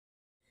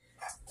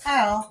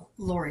Hi,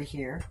 Lori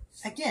here.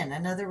 Again,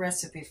 another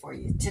recipe for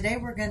you. Today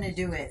we're going to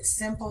do a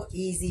simple,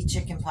 easy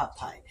chicken pot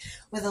pie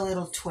with a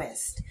little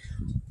twist.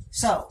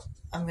 So,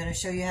 I'm going to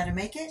show you how to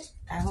make it.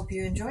 I hope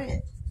you enjoy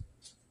it.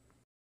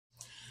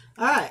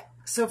 Alright,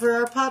 so for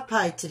our pot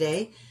pie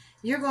today,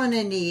 you're going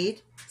to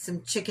need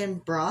some chicken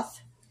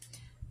broth,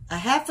 a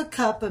half a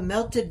cup of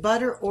melted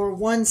butter or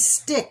 1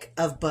 stick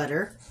of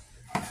butter,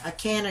 a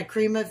can of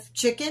cream of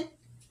chicken,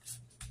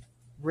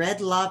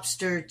 Red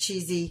Lobster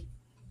cheesy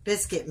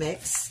biscuit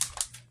mix,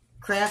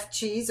 Kraft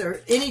cheese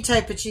or any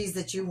type of cheese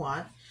that you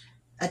want,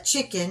 a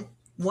chicken,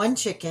 1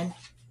 chicken.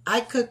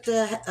 I cooked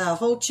a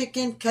whole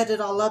chicken, cut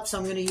it all up, so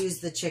I'm going to use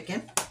the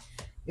chicken.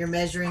 Your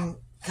measuring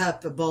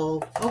cup, a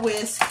bowl, a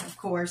whisk, of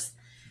course,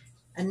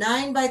 a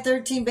 9 by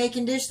 13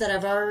 baking dish that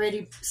I've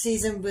already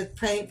seasoned with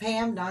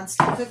Pam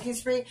non-stick cooking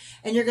spray,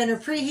 and you're going to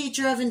preheat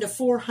your oven to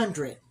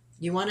 400.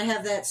 You want to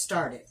have that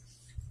started.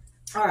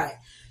 All right,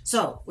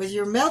 so with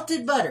your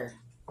melted butter,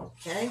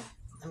 okay,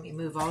 let me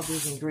move all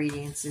these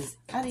ingredients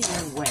out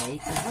of your way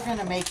because we're going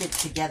to make it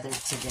together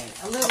today.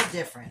 A little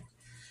different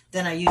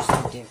than I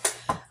usually do.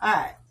 All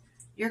right.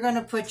 You're going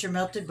to put your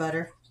melted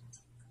butter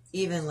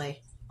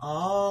evenly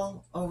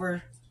all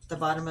over the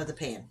bottom of the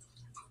pan.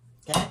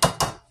 Okay?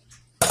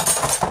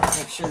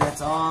 Make sure that's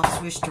all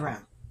swished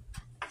around.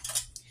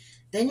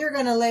 Then you're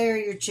going to layer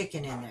your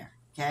chicken in there.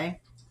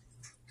 Okay?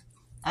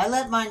 I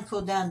let mine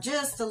cool down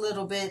just a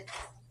little bit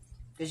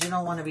because you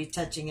don't want to be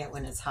touching it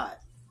when it's hot.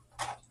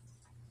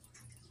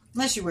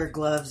 Unless you wear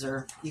gloves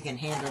or you can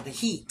handle the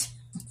heat.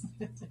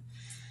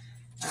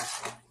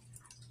 Right.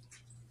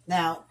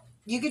 Now,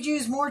 you could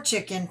use more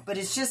chicken, but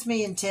it's just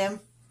me and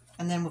Tim.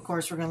 And then, of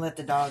course, we're going to let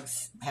the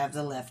dogs have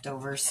the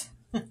leftovers.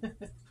 All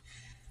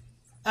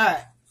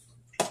right.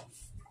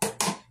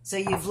 So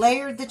you've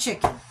layered the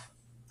chicken.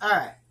 All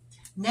right.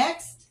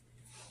 Next,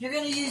 you're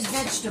going to use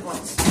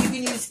vegetables. You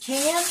can use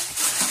canned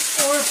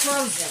or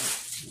frozen.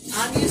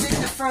 I'm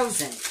using the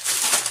frozen.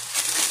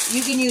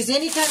 You can use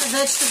any kind of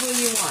vegetable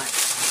you want.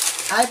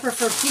 I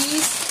prefer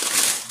peas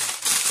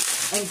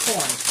and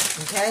corn,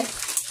 okay?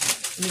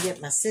 Let me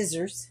get my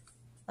scissors.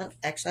 Oh,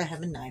 actually, I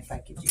have a knife I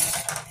could use.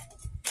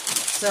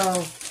 So,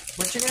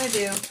 what you're going to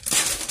do,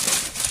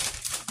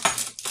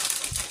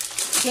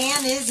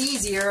 can is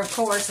easier, of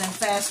course, and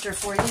faster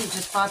for you. You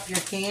just pop your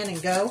can and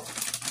go.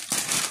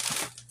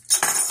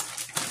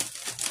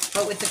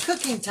 But with the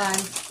cooking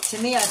time, to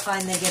me, I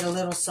find they get a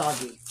little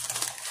soggy.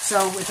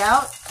 So,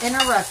 without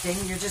interrupting,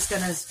 you're just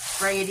going to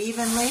spray it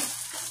evenly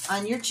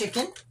on your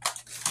chicken,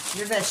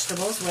 your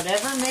vegetables,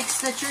 whatever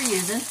mix that you're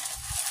using.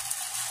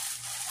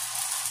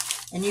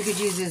 And you could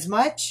use as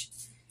much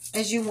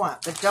as you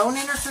want, but don't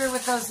interfere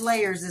with those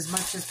layers as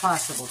much as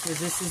possible because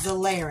this is a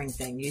layering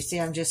thing. You see,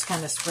 I'm just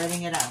kind of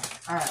spreading it out.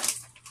 All right.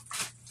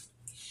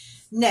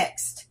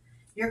 Next,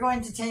 you're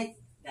going to take,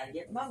 gotta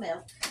get my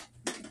milk.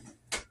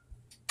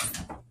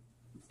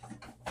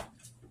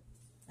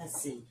 Let's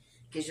see,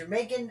 because I'm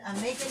making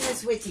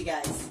this with you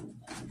guys.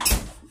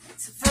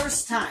 It's the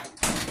first time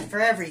for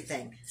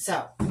everything.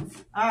 So,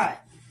 all right,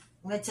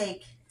 I'm going to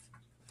take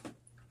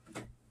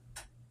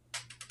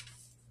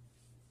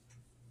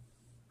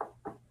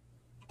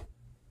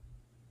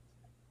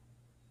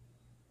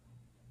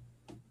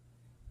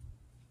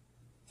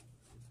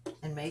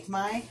and make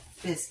my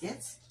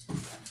biscuits.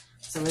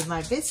 So with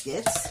my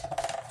biscuits,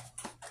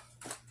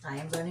 I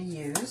am going to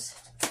use,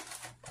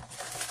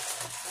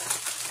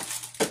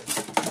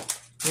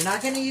 you're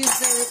not going to use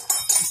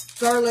the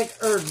garlic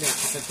herb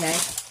mix, okay?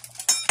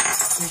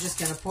 You're just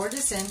going to pour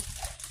this in.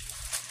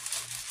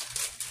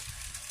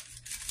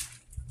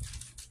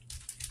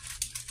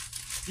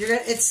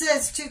 It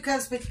says 2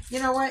 cups, but you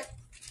know what?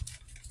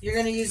 You're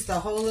going to use the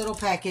whole little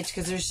package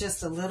because there's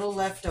just a little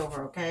left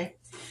over, okay?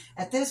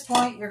 At this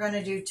point, you're going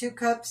to do 2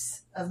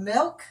 cups of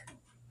milk.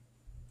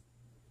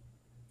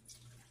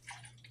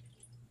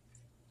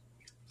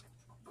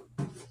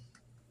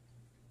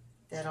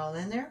 That all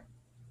in there.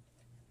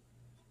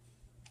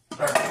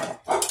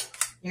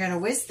 You're going to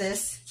whisk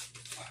this.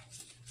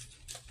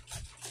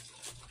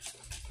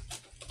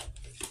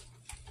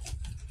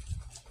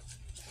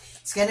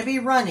 It's going to be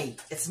runny.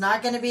 It's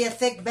not going to be a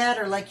thick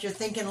batter like you're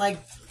thinking like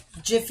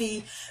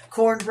Jiffy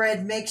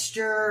cornbread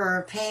mixture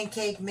or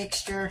pancake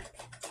mixture.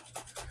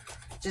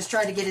 Just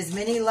try to get as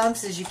many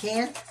lumps as you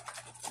can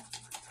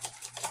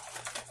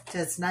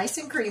till it's nice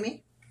and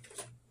creamy.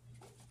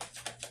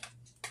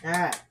 All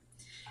right.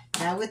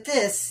 Now with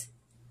this,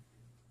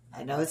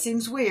 I know it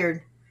seems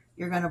weird.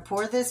 You're going to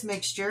pour this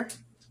mixture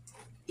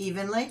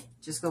evenly.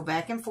 Just go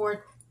back and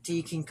forth till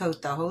you can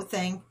coat the whole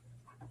thing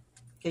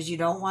because you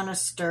don't want to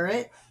stir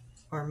it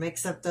or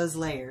mix up those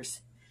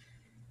layers.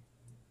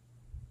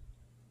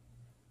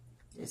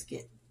 Just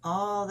get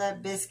all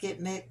that biscuit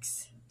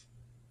mix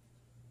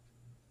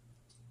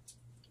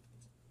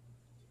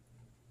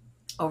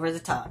over the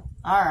top.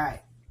 All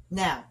right.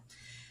 Now,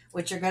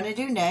 what you're going to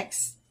do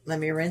next, let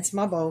me rinse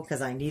my bowl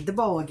because I need the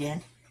bowl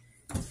again.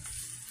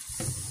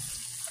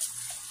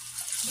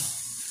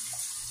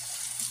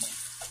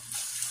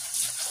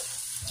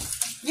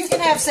 You can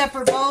have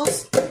separate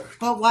bowls,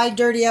 but why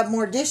dirty up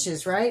more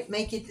dishes, right?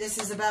 This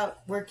is about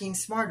working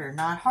smarter,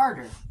 not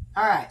harder.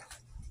 All right.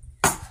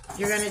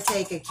 You're going to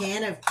take a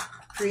can of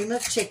cream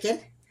of chicken.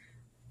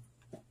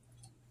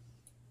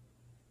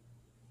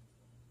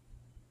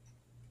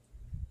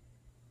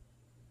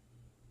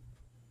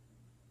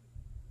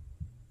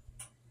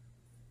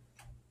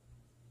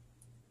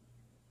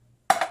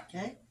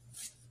 Okay.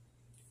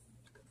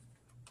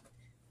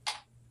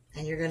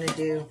 And you're going to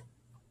do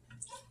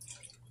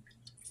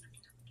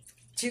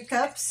 2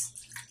 cups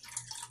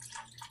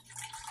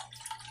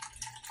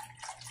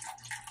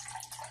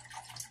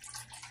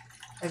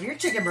of your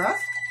chicken broth.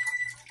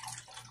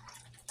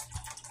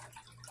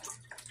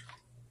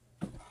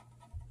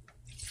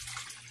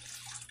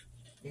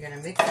 You're going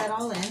to mix that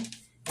all in.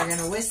 You're going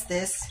to whisk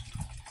this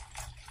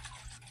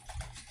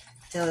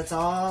till it's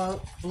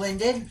all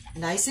blended,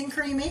 nice and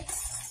creamy.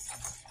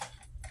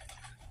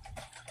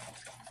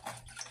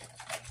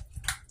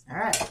 All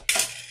right,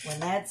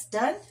 when that's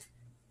done,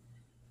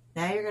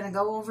 now you're going to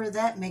go over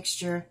that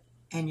mixture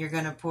and you're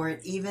going to pour it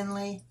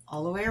evenly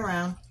all the way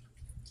around.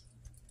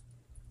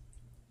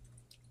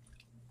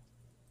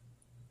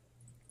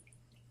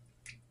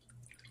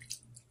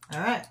 All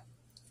right,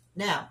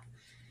 now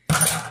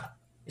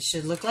it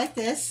should look like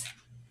this.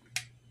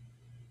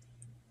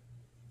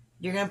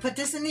 You're going to put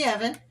this in the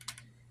oven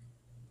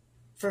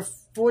for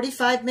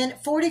 45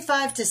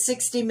 to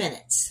 60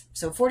 minutes.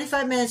 So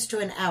 45 minutes to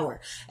an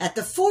hour. At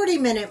the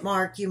 40-minute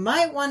mark, you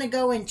might want to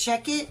go and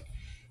check it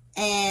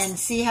and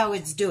see how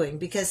it's doing,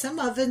 because some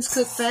ovens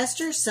cook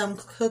faster, some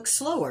cook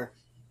slower.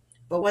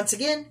 But once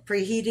again,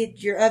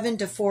 preheated your oven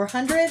to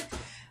 400,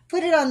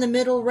 put it on the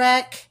middle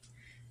rack,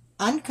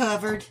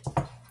 uncovered,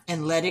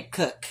 and let it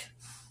cook.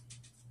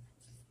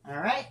 All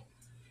right.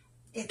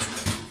 It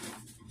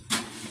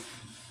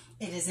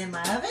is in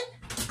my oven.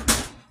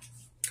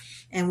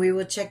 And we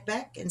will check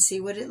back and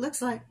see what it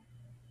looks like.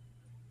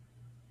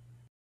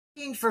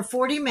 For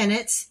 40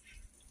 minutes.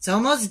 It's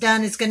almost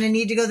done. It's going to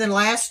need to go the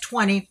last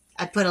 20.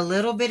 I put a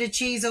little bit of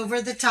cheese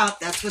over the top.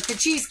 That's what the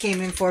cheese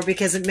came in for,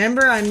 because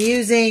remember, I'm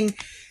using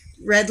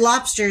Red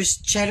Lobster's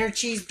cheddar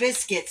cheese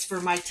biscuits for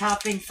my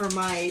topping for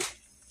my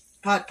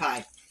pot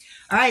pie.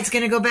 All right, it's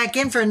going to go back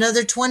in for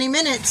another 20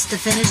 minutes to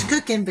finish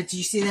cooking, but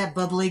you see that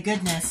bubbly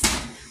goodness.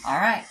 All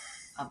right,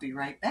 I'll be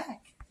right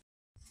back.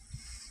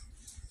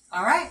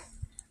 All right.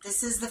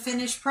 This is the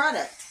finished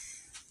product.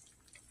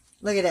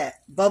 Look at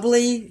that.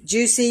 Bubbly,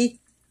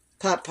 juicy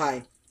pot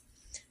pie.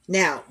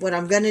 Now, what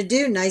I'm going to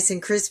do, nice and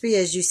crispy,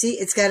 as you see,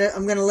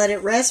 I'm going to let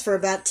it rest for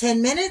about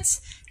 10 minutes,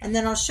 and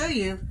then I'll show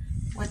you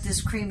what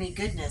this creamy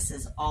goodness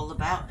is all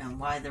about and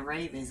why the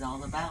rave is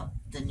all about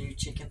the new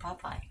chicken pot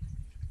pie.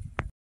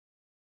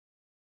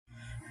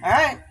 All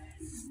right.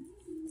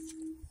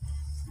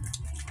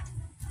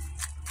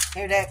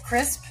 Hear that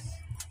crisp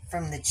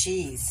from the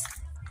cheese.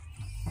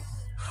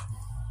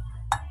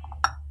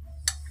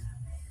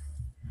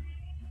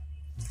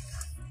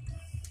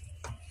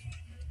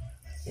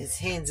 His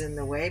hand's in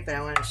the way, but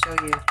I want to show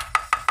you.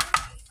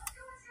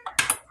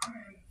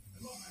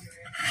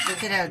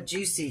 Look at how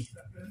juicy.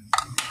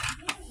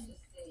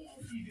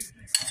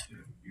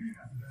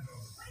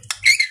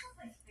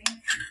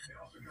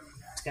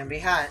 It's going to be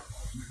hot.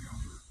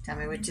 Tell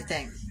me what you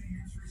think.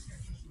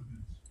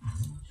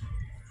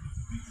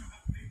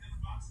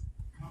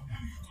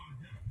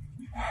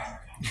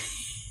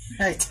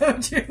 I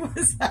told you it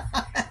was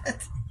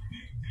hot.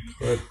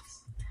 Good.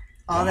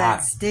 All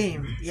that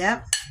steam.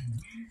 Yep.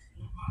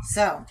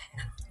 So.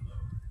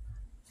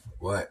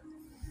 What?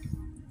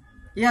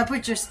 You gotta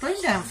put your spoon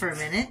down for a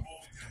minute.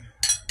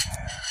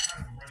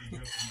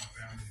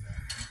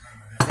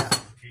 So,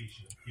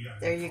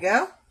 there you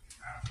go.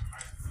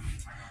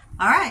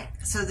 All right.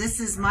 So this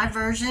is my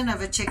version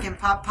of a chicken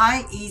pot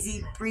pie.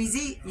 Easy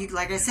breezy. You,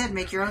 like I said,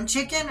 make your own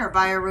chicken or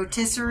buy a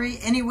rotisserie.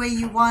 Any way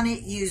you want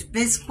it. Use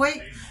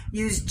Bisquick,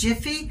 use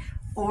Jiffy,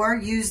 or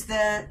use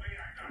the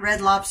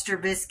Red Lobster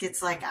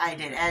biscuits like I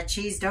did. Add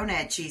cheese, don't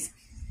add cheese.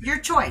 Your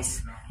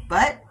choice.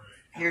 But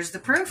here's the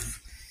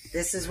proof.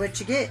 This is what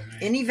you get.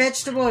 Any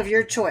vegetable of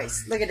your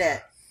choice. Look at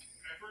that.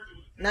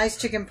 Nice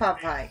chicken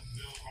pot pie.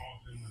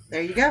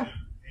 There you go.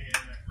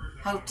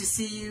 Hope to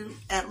see you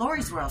at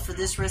Lauries World for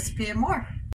this recipe and more.